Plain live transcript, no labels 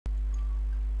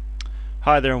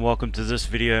Hi there and welcome to this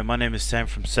video. My name is Sam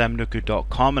from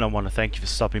samnuku.com and I want to thank you for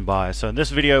stopping by. So in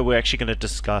this video we're actually going to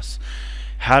discuss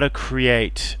how to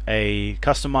create a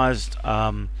customized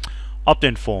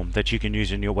opt-in form that you can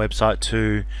use in your website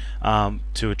to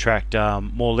attract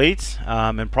more leads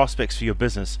and prospects for your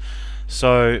business.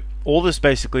 So all this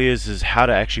basically is how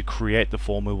to actually create the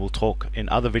form. We will talk in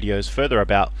other videos further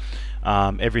about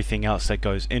everything else that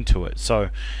goes into it. So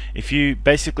if you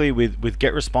basically with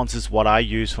Getresponse is what I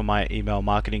use for my email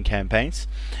marketing campaigns,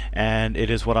 and it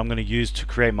is what I'm going to use to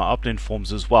create my opt-in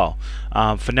forms as well.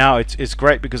 For now it's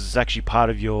great because it's actually part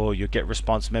of your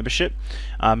Getresponse membership,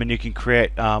 and you can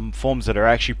create forms that are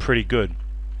actually pretty good,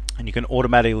 and you can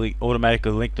automatically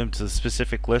link them to the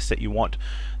specific list that you want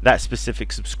that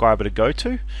specific subscriber to go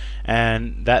to,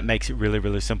 and that makes it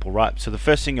really simple, right? So the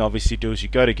first thing you obviously do is you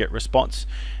go to Getresponse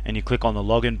and you click on the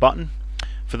login button.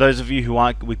 For those of you who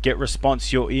aren't with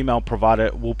Getresponse, your email provider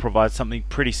will provide something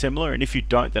pretty similar, and if you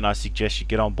don't, then I suggest you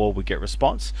get on board with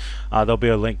Getresponse. There'll be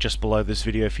a link just below this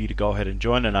video for you to go ahead and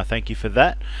join, and I thank you for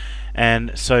that.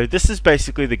 And so this is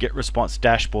basically the Getresponse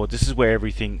dashboard. This is where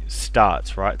everything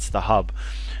starts, right? It's the hub.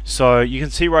 So you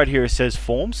can see right here it says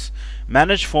forms.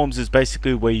 Manage forms is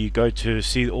basically where you go to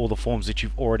see all the forms that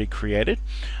you've already created,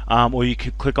 or you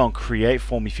could click on create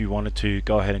form if you wanted to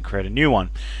go ahead and create a new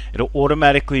one. It'll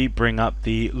automatically bring up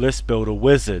the list builder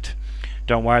wizard.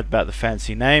 Don't worry about the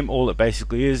fancy name. All it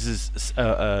basically is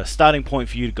a starting point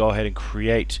for you to go ahead and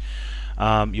create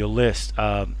your list,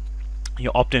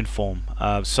 your opt-in form.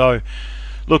 So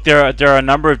look, there are a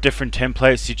number of different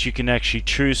templates that you can actually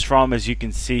choose from, as you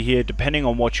can see here, depending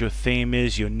on what your theme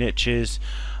is, your niche is,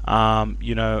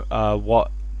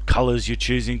 what colors you're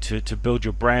choosing to build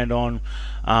your brand on,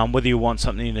 whether you want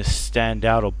something to stand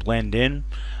out or blend in.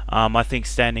 I think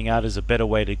standing out is a better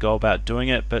way to go about doing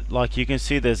it, but like you can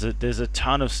see, there's a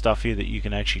ton of stuff here that you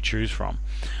can actually choose from,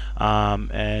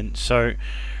 and so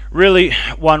really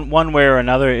one way or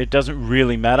another it doesn't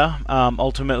really matter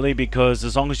ultimately, because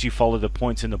as long as you follow the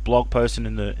points in the blog post and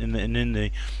in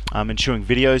the ensuing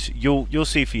videos, you'll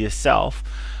see for yourself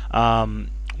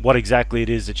what exactly it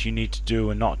is that you need to do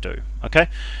and not do. Okay,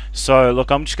 so look,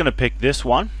 I'm just going to pick this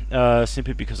one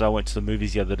simply because I went to the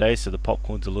movies the other day, so the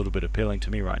popcorn's a little bit appealing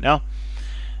to me right now.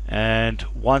 And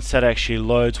once that actually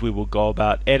loads, we will go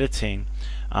about editing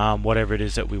whatever it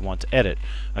is that we want to edit.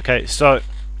 Okay, so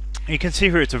you can see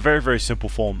here it's a very simple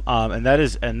form, and that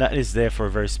is there for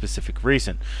a very specific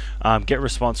reason.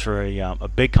 Getresponse for a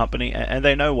big company, and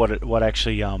they know what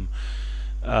actually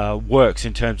works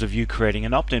in terms of you creating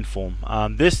an opt-in form.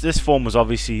 This form was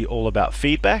obviously all about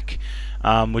feedback,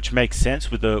 which makes sense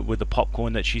with the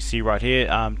popcorn that you see right here.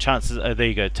 Chances there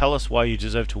you go. Tell us why you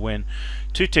deserve to win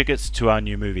 2 tickets to our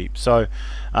new movie. So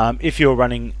if you're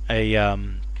running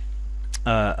a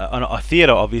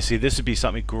theater, obviously this would be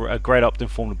something a great opt-in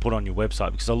form to put on your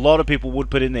website, because a lot of people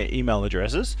would put in their email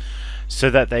addresses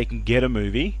so that they can get a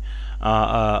movie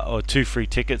or 2 free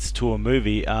tickets to a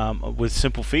movie with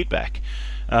simple feedback.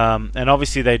 And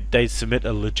obviously they'd submit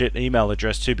a legit email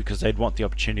address too, because they'd want the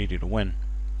opportunity to win.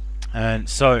 And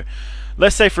so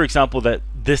let's say, for example, that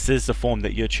this is the form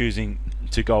that you're choosing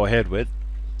to go ahead with.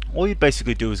 All you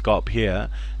basically do is go up here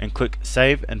and click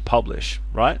save and publish,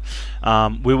 right?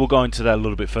 We will go into that a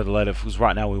little bit further later, because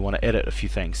right now we want to edit a few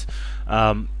things.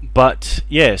 But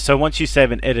yeah, so once you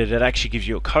save and edit, it actually gives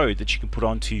you a code that you can put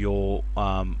onto your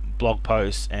blog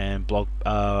posts and blog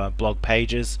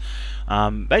pages,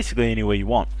 basically anywhere you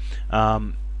want.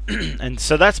 And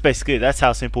so that's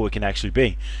how simple it can actually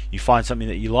be. You find something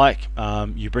that you like,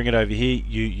 you bring it over here,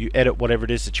 you edit whatever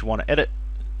it is that you want to edit,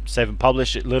 save and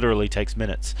publish. It literally takes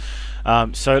minutes.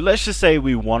 So let's just say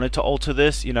we wanted to alter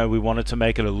this, we wanted to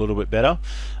make it a little bit better,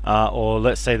 or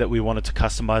let's say that we wanted to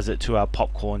customize it to our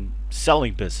popcorn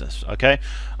selling business. Okay,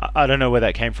 I don't know where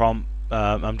that came from.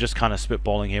 I'm just kind of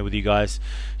spitballing here with you guys.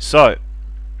 So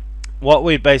what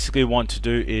we basically want to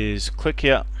do is click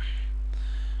here,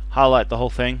 highlight the whole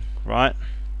thing, right,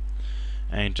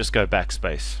 and just go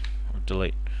backspace or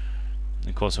delete.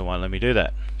 Of course it won't let me do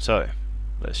that, so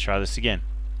let's try this again.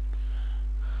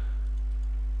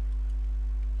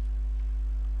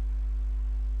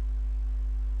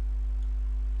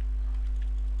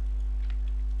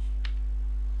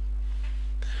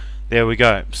 There we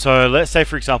go. So let's say,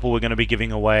 for example, we're going to be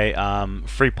giving away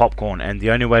free popcorn, and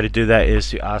the only way to do that is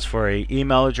to ask for an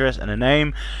email address and a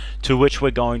name to which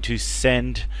we're going to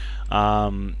send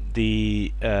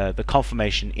the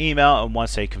confirmation email, and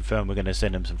once they confirm, we're going to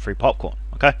send them some free popcorn.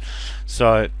 Okay,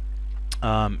 so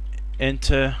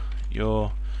enter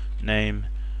your name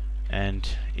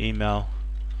and email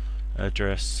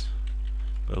address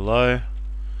below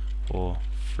for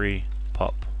free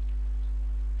pop.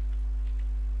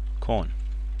 corn.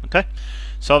 Okay,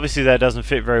 so obviously that doesn't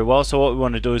fit very well, so what we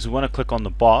want to do is we want to click on the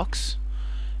box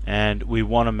and we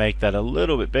want to make that a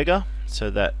little bit bigger so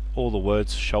that all the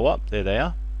words show up. There they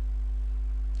are.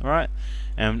 Alright,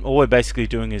 and all we're basically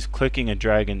doing is clicking and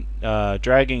dragging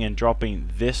and dropping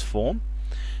this form.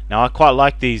 Now I quite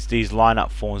like these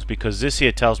lineup forms because this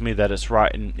here tells me that it's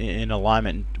right in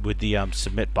alignment with the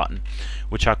submit button,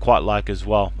 which I quite like as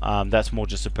well. That's more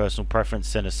just a personal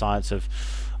preference than a science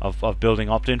of building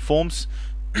opt-in forms.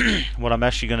 What I'm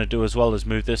actually going to do as well is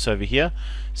move this over here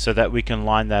so that we can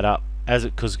line that up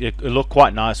because it looked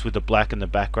quite nice with the black in the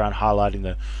background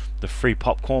highlighting the free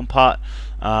popcorn part.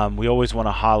 We always want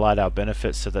to highlight our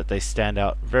benefits so that they stand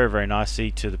out very, very nicely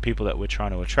to the people that we're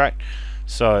trying to attract.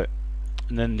 So,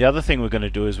 and then the other thing we're going to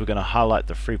do is we're going to highlight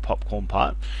the free popcorn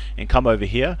part and come over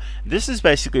here. This is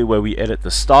basically where we edit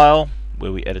the style,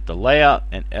 where we edit the layout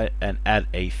and add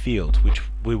a field, which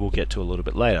we will get to a little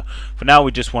bit later. For now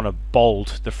we just want to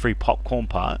bold the free popcorn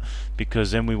part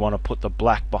because then we want to put the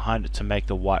black behind it to make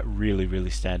the white really, really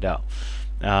stand out.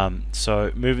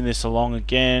 So moving this along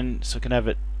again so we can have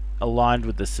it aligned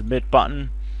with the submit button.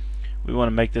 We want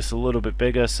to make this a little bit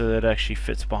bigger so that it actually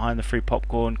fits behind the free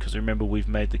popcorn, because remember we've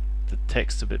made the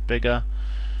text a bit bigger.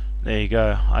 There you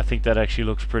go. I think that actually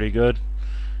looks pretty good.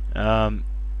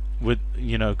 With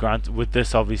with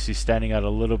this obviously standing out a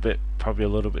little bit, probably a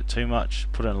little bit too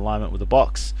much. Put it in alignment with the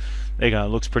box. There you go. It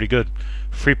looks pretty good.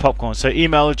 Free popcorn. So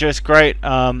email address, great.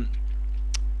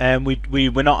 And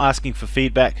we're not asking for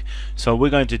feedback, so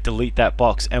we're going to delete that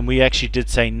box. And we actually did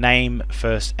say name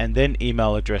first and then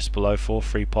email address below for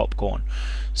free popcorn.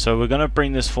 So we're going to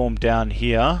bring this form down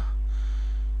here,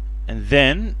 and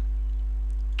then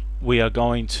we are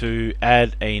going to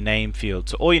add a name field.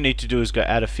 So all you need to do is go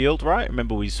add a field, right?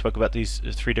 Remember we spoke about these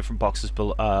three different boxes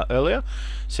earlier.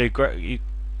 So you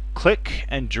click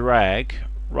and drag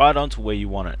right onto where you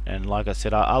want it, and like I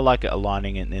said, I like it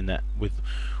aligning in that with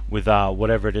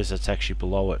whatever it is that's actually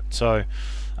below it. So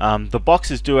the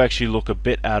boxes do actually look a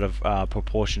bit out of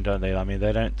proportion, don't they? I mean,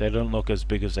 they don't look as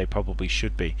big as they probably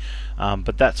should be,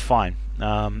 but that's fine.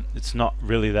 It's not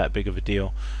really that big of a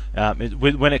deal.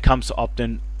 When it comes to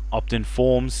opt-in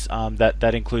forms,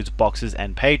 that includes boxes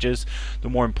and pages. The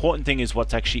more important thing is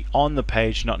what's actually on the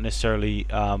page, not necessarily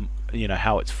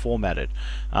how it's formatted,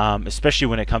 especially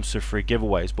when it comes to free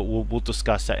giveaways, but we'll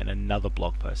discuss that in another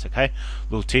blog post. Okay,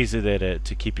 little teaser there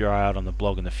to keep your eye out on the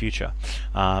blog in the future,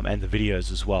 and the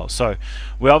videos as well. So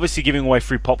we're obviously giving away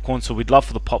free popcorn, so we'd love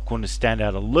for the popcorn to stand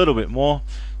out a little bit more.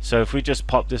 So if we just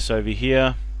pop this over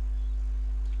here,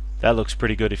 that looks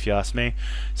pretty good if you ask me.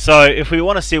 So if we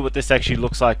want to see what this actually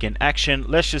looks like in action,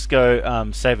 let's just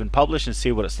go save and publish and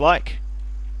see what it's like.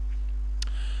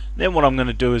 Then what I'm going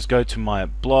to do is go to my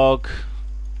blog,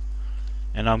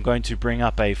 and I'm going to bring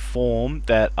up a form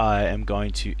that I am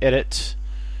going to edit.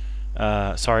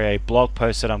 A blog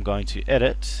post that I'm going to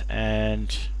edit,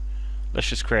 and let's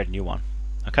just create a new one.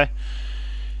 Okay,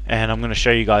 and I'm going to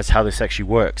show you guys how this actually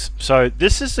works. So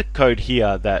this is the code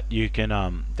here that you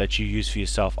can that you use for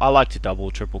yourself. I like to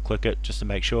double, triple click it just to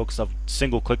make sure, because I've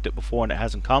single clicked it before and it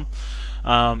hasn't come.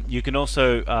 You can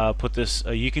also put this.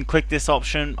 You can click this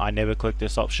option. I never click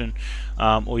this option,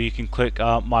 or you can click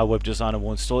my web designer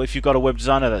will install. If you've got a web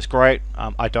designer, that's great.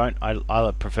 I don't.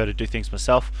 I prefer to do things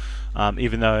myself,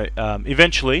 even though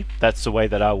eventually that's the way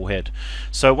that I will head.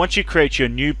 So once you create your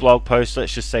new blog post,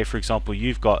 let's just say for example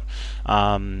you've got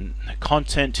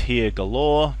content here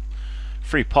galore,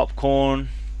 free popcorn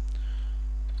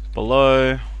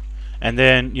below. And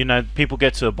then people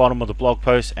get to the bottom of the blog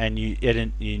post and you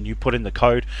edit and you put in the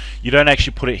code. You don't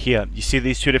actually put it here. You see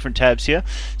these two different tabs here.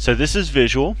 So this is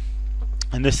visual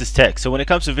and this is text. So when it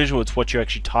comes to visual, it's what you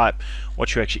actually type,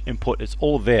 what you actually input. It's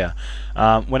all there.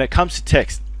 When it comes to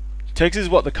text is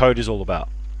what the code is all about.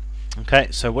 Okay,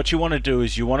 so what you want to do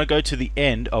is you want to go to the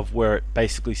end of where it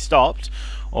basically stopped,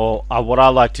 or what I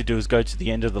like to do is go to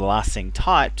the end of the last thing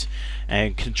typed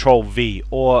and Control V,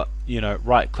 or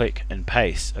right click and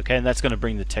paste. Okay, and that's going to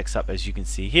bring the text up as you can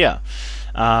see here.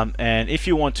 And if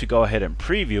you want to go ahead and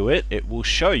preview it, it will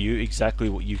show you exactly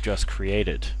what you've just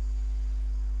created.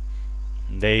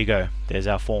 And there you go. There's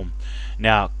our form.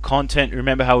 Now content.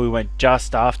 Remember how we went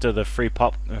just after the free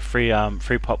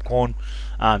popcorn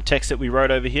text that we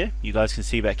wrote over here? You guys can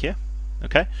see back here.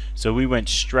 Okay, so we went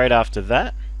straight after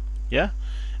that. Yeah.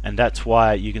 and that's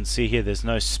why you can see here there's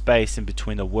no space in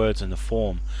between the words and the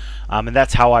form. And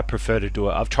that's how I prefer to do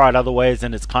it. I've tried other ways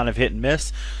and it's kind of hit and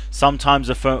miss. Sometimes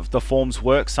the forms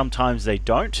work, sometimes they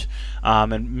don't,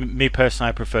 and me personally,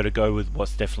 I prefer to go with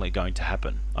what's definitely going to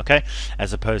happen, okay,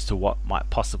 as opposed to what might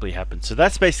possibly happen. So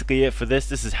that's basically it for this.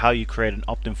 This is how you create an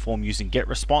opt-in form using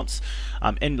Getresponse.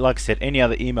 And like I said, any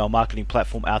other email marketing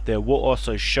platform out there will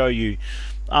also show you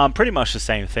pretty much the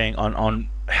same thing on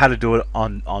how to do it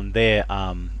on their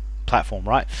platform,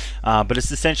 right? But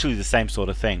it's essentially the same sort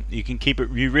of thing. You can keep it,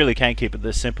 you really can keep it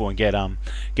this simple and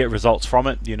get results from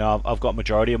it. You know, I've got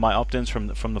majority of my opt-ins from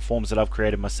the forms that I've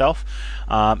created myself,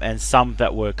 and some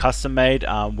that were custom made,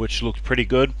 which looked pretty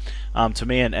good to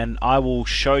me, and I will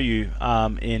show you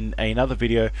in another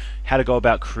video how to go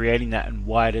about creating that and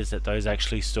why it is that those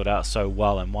actually stood out so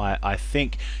well, and why I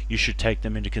think you should take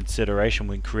them into consideration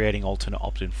when creating alternate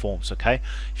opt-in forms. Okay,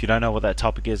 if you don't know what that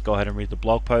topic is, go ahead and read the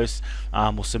blog post.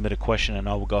 We'll submit a question and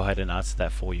I will go ahead and answer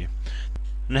that for you.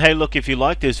 And hey, look, if you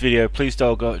like this video, please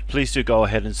do go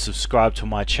ahead and subscribe to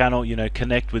my channel. You know,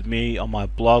 connect with me on my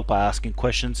blog by asking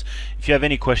questions. If you have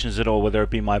any questions at all, whether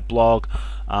it be my blog,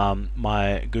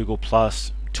 my Google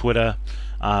Plus, Twitter,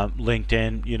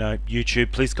 LinkedIn, you know,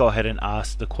 YouTube, please go ahead and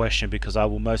ask the question, because I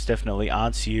will most definitely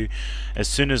answer you as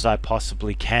soon as I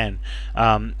possibly can.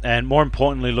 And more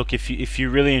importantly, look, if you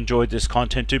really enjoyed this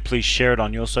content, do please share it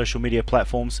on your social media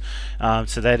platforms,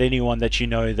 so that anyone that you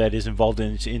know that is involved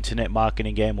in the internet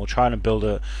marketing game or trying to build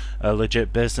a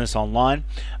legit business online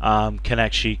can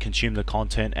actually consume the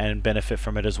content and benefit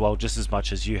from it as well, just as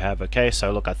much as you have. Okay,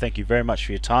 so look, I thank you very much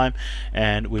for your time,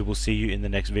 and we will see you in the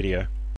next video.